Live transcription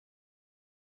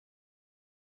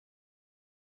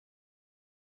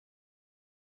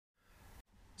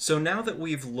So now that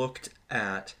we've looked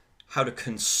at how to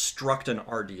construct an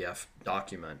RDF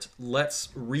document, let's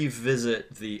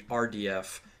revisit the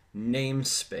RDF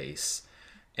namespace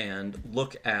and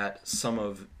look at some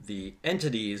of the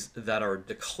entities that are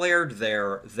declared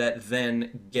there that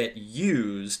then get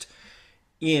used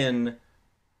in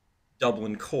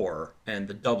Dublin Core and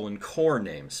the Dublin Core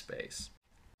namespace.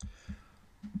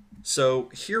 So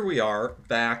here we are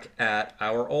back at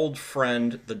our old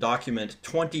friend, the document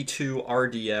 22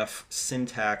 RDF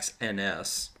syntax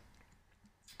NS.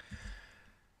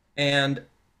 And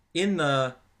in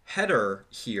the header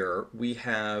here, we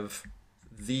have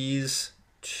these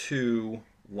two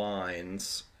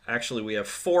lines. Actually, we have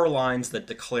 4 lines that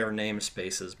declare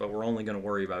namespaces, but we're only going to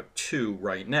worry about 2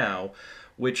 right now,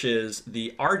 which is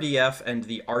the RDF and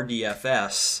the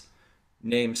RDFS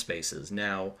namespaces.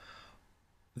 Now,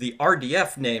 the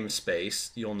RDF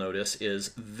namespace, you'll notice,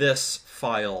 is this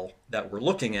file that we're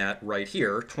looking at right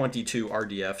here, 22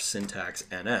 RDF syntax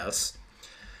NS.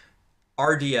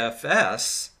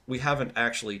 RDFS, we haven't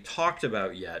actually talked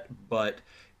about yet, but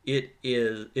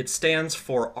it stands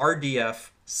for RDF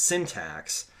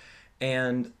syntax,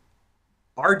 and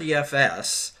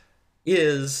RDFS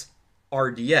is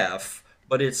RDF,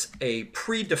 but it's a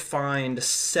predefined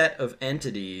set of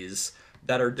entities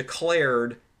that are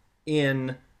declared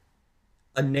in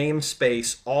a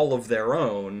namespace all of their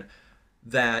own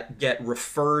that get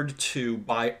referred to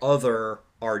by other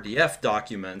RDF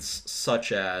documents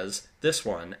such as this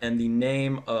one. And the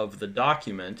name of the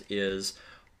document is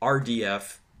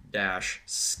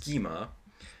RDF-Schema.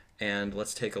 And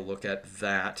let's take a look at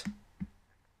that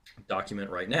document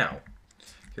right now.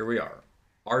 Here we are,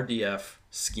 RDF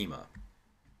Schema.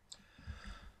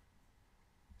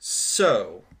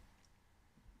 So,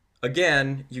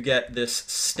 again, you get this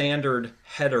standard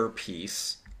header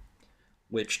piece,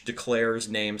 which declares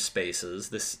namespaces.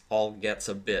 This all gets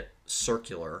a bit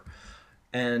circular.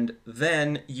 And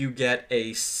then you get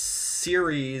a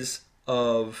series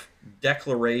of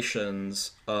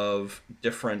declarations of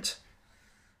different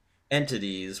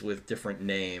entities with different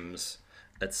names,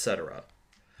 etc.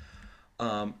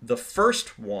 The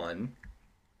first one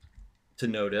to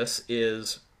notice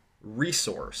is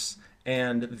resource.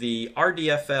 And the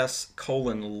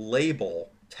RDFS:label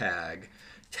tag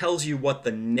tells you what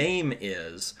the name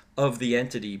is of the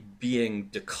entity being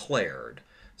declared.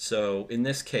 So in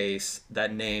this case,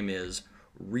 that name is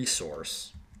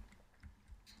resource.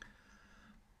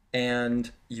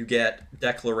 And you get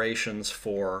declarations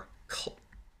for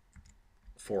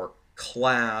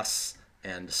class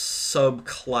and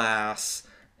subclass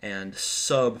and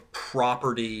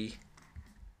subproperty.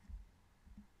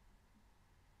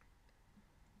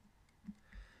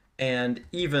 And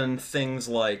even things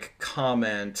like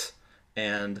comment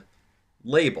and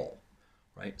label,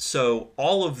 right? So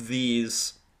all of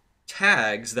these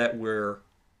tags that we're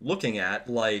looking at,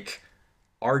 like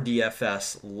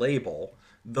RDFS label,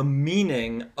 the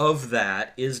meaning of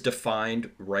that is defined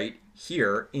right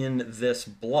here in this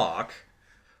block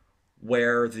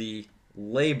where the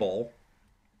label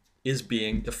is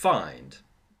being defined,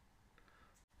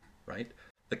 right?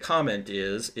 The comment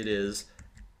is, it is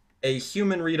a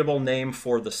human readable name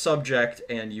for the subject,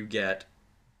 and you get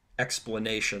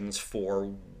explanations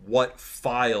for what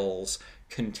files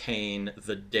contain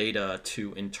the data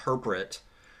to interpret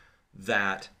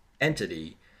that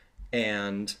entity.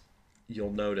 And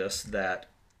you'll notice that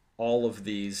all of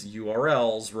these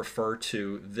URLs refer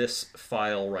to this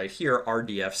file right here,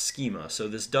 RDF Schema. So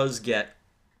this does get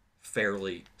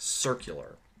fairly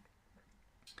circular.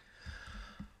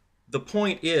 The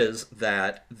point is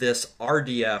that this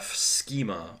RDF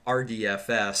Schema,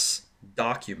 RDFS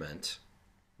document,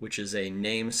 which is a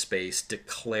namespace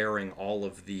declaring all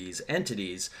of these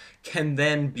entities, can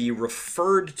then be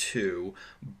referred to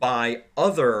by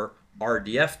other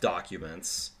RDF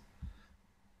documents,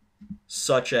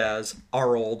 such as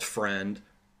our old friend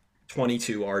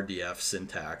 22 RDF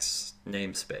syntax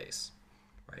namespace,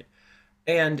 right?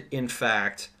 And in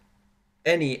fact,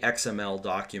 any XML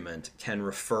document can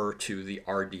refer to the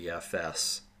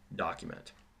RDFS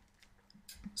document.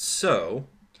 So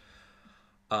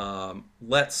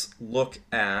let's look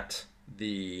at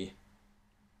the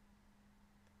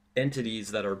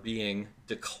entities that are being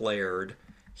declared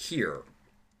here.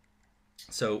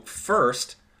 So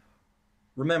first,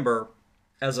 remember,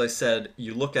 as I said,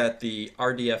 you look at the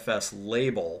RDFS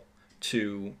label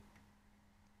to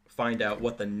find out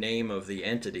what the name of the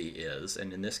entity is,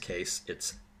 and in this case,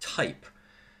 it's type.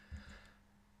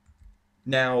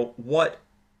 Now, what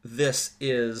this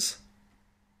is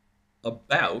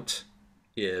about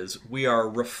is we are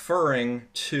referring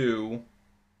to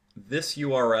this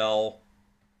URL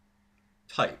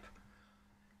type.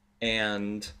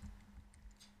 And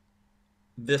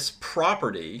this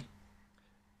property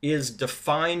is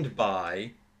defined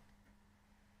by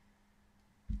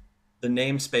the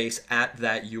namespace at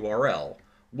that URL,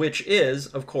 which is,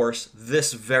 of course,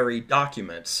 this very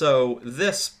document. So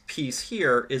this piece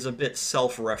here is a bit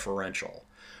self-referential,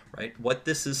 right? What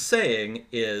this is saying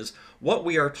is what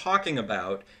we are talking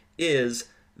about is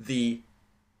the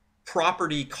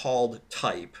property called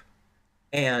type,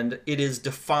 and it is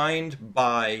defined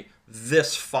by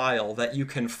this file that you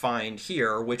can find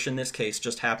here, which in this case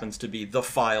just happens to be the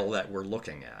file that we're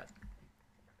looking at.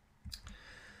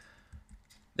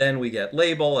 Then we get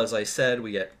label, as I said,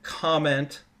 we get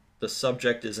comment. The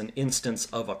subject is an instance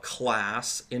of a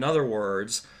class. In other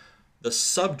words, the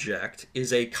subject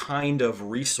is a kind of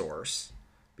resource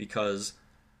because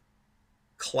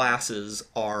classes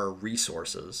are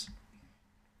resources.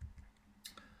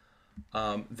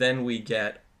 Then we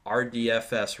get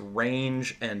RDFS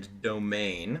range and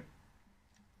domain.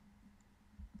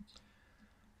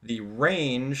 The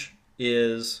range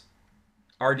is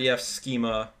RDF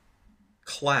schema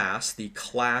class, the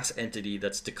class entity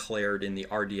that's declared in the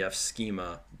RDF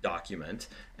schema document,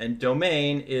 and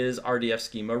domain is RDF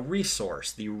schema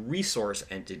resource, the resource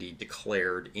entity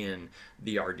declared in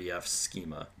the RDF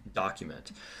schema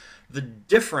document. The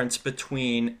difference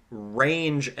between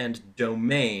range and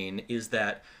domain is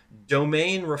that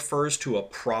domain refers to a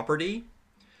property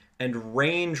and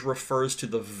range refers to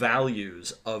the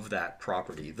values of that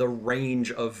property, the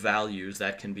range of values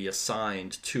that can be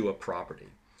assigned to a property.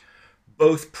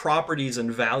 Both properties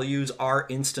and values are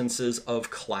instances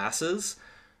of classes.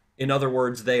 In other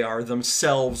words, they are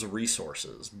themselves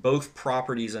resources. Both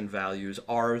properties and values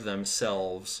are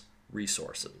themselves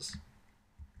resources.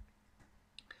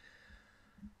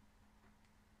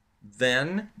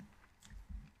 Then,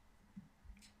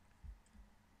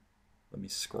 let me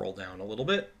scroll down a little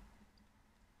bit.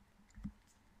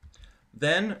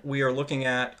 Then we are looking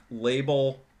at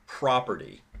label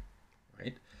property,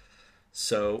 right?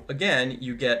 So again,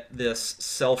 you get this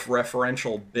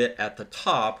self-referential bit at the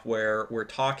top where we're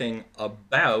talking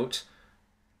about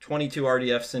 22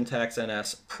 RDF syntax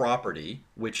NS property,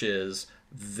 which is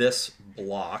this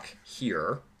block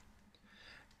here.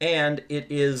 And it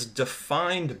is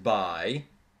defined by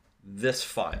this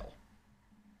file.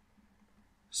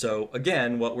 So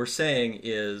again, what we're saying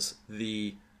is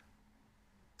the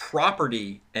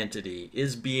property entity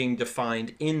is being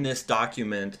defined in this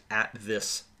document at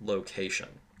this location.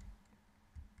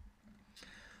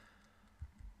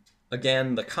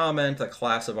 Again, the comment, a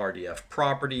class of RDF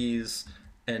properties,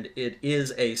 and it is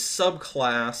a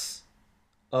subclass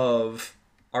of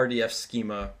RDF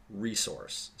schema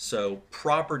resource. So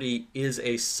property is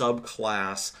a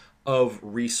subclass of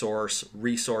resource.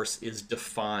 Resource is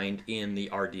defined in the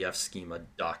RDF schema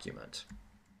document.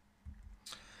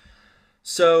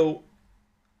 So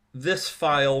this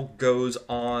file goes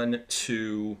on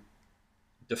to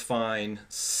define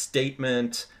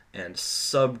statement and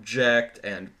subject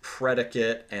and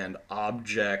predicate and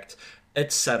object,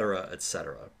 etc.,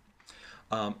 etc.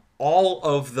 All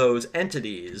of those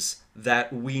entities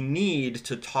that we need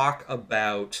to talk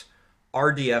about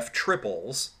RDF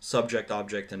triples, subject,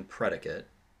 object, and predicate,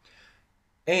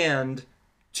 and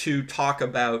to talk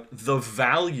about the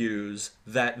values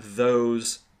that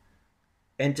those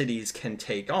entities can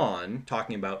take on,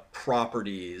 talking about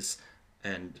properties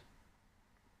and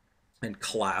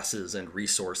classes and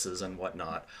resources and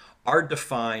whatnot, are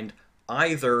defined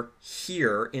either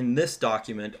here in this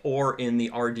document or in the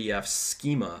RDF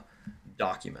schema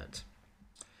document.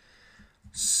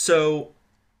 So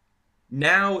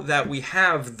now that we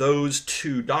have those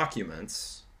two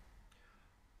documents,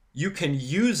 you can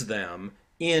use them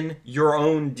in your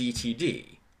own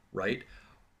DTD, right?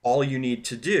 All you need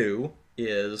to do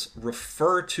is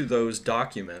refer to those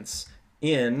documents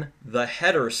in the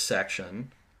header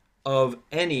section of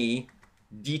any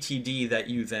DTD that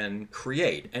you then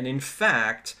create. And in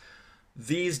fact,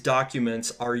 these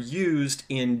documents are used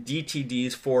in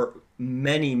DTDs for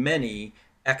many, many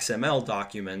XML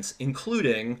documents,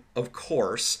 including, of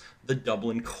course, the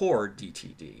Dublin Core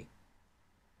DTD.